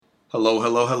Hello,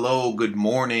 hello, hello. Good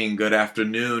morning, good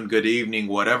afternoon, good evening,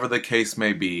 whatever the case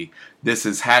may be. This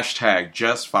is hashtag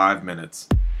just 5 minutes.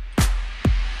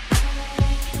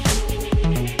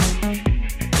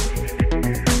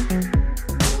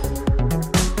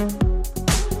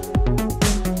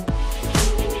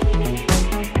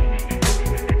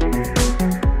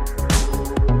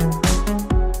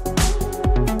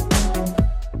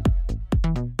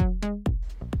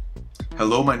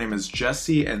 Hello, my name is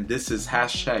Jesse, and this is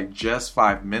hashtag just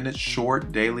 5 minutes,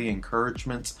 short daily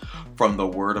encouragements from the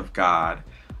Word of God.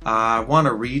 I want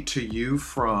to read to you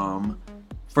from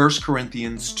 1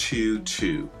 Corinthians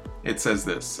 2:2. It says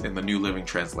this in the New Living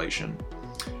Translation.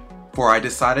 For I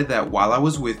decided that while I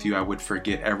was with you, I would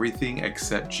forget everything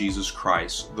except Jesus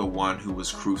Christ, the one who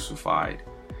was crucified.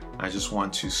 I just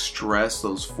want to stress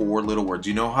those four little words.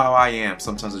 You know how I am.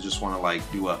 Sometimes I just want to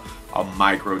do a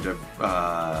micro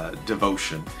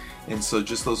devotion. And so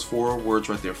just those four words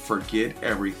right there. Forget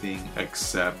everything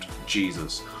except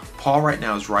Jesus. Paul right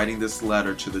now is writing this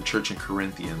letter to the church in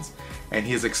Corinthians. And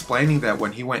he is explaining that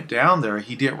when he went down there,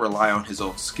 he didn't rely on his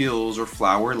own skills or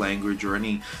flowery language or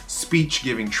any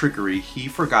speech-giving trickery. He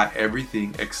forgot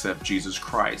everything except Jesus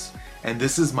Christ. And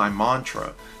this is my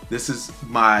mantra. This is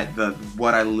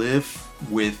what I live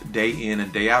with day in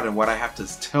and day out, and what I have to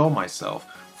tell myself.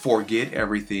 Forget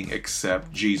everything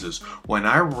except Jesus. When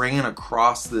I ran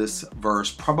across this verse,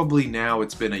 probably now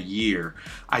it's been a year,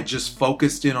 I just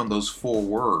focused in on those four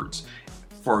words.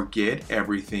 Forget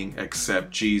everything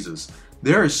except Jesus.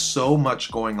 There is so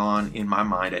much going on in my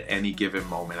mind at any given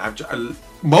moment.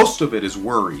 Most of it is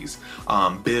worries,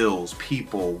 bills,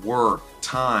 people, work,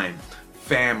 time,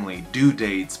 family, due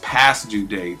dates, past due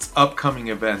dates, upcoming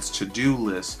events, to-do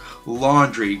lists,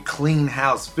 laundry, clean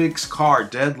house, fix car,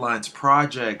 deadlines,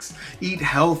 projects, eat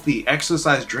healthy,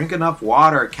 exercise, drink enough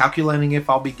water, calculating if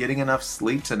I'll be getting enough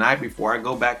sleep tonight before I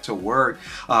go back to work,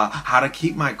 how to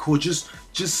keep my cool, just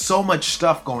so much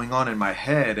stuff going on in my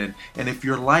head. And if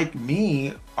you're like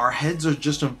me, our heads are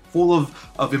just full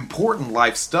of important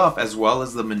life stuff, as well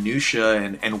as the minutia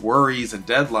and worries and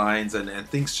deadlines and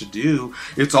things to do.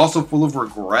 It's also full of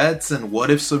regrets and what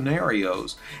if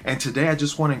scenarios. And today I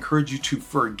just want to encourage you to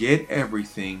forget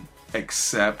everything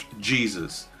except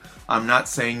Jesus. I'm not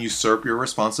saying usurp your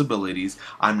responsibilities.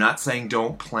 I'm not saying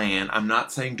don't plan. I'm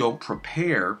not saying don't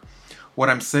prepare. What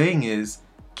I'm saying is,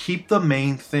 keep the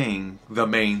main thing the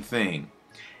main thing.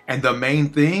 And the main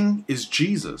thing is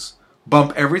Jesus.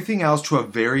 Bump everything else to a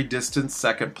very distant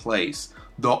second place.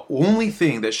 The only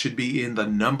thing that should be in the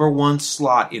number one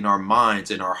slot in our minds,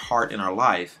 in our heart, in our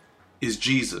life is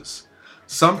Jesus.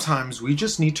 Sometimes we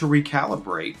just need to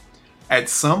recalibrate. At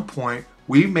some point,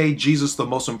 we made Jesus the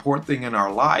most important thing in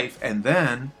our life, and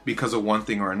then, because of one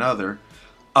thing or another,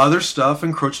 other stuff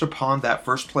encroached upon that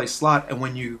first place slot. And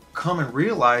when you come and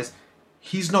realize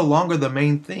He's no longer the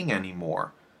main thing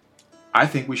anymore, I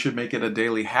think we should make it a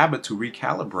daily habit to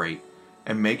recalibrate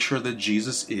and make sure that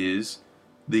Jesus is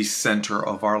the center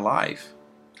of our life.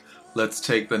 Let's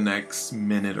take the next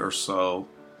minute or so,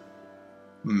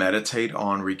 meditate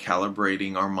on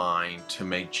recalibrating our mind to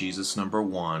make Jesus number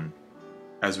one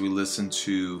as we listen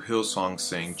to Hillsong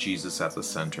sing Jesus at the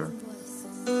Center.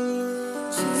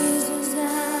 Jesus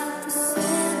at the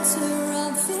center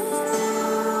of it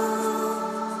all.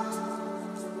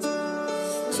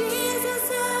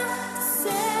 Jesus at the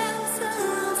center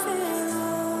of it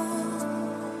all.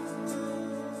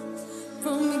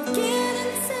 From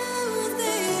beginning to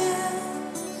the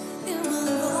end, it will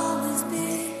always be,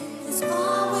 it's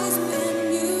always been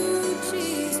you,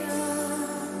 Jesus.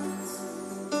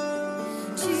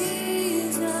 Jesus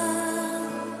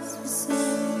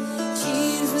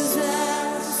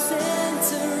at the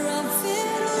center of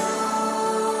it all.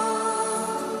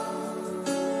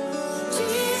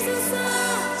 Jesus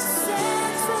at the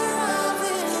center of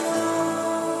it all.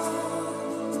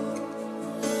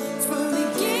 From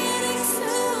beginning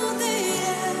to the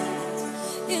end,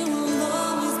 it will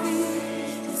always be,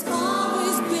 it's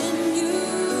always been you,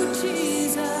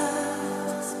 Jesus.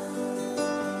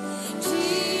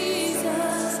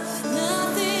 Jesus,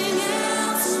 nothing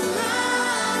else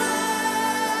matters.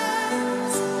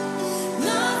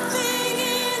 Nothing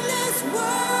in this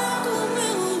world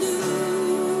will do.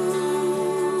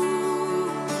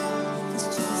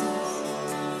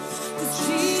 It's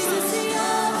Jesus,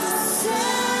 you're the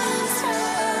center,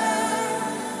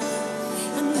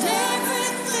 and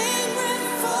everything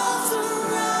revolves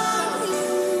around you.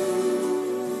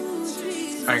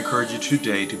 Jesus. I encourage you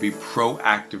today to be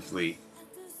proactively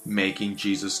making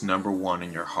Jesus number one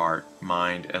in your heart,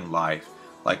 mind, and life.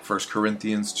 Like 1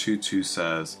 Corinthians 2:2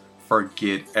 says,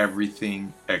 forget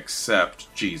everything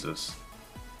except Jesus.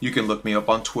 You can look me up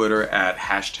on Twitter at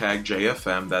hashtag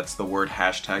JFM. That's the word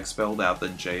hashtag spelled out,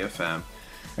 then JFM.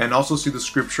 And also see the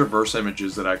scripture verse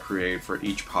images that I create for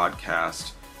each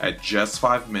podcast at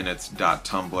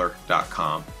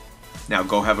just5minutes.tumblr.com. Now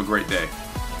go have a great day.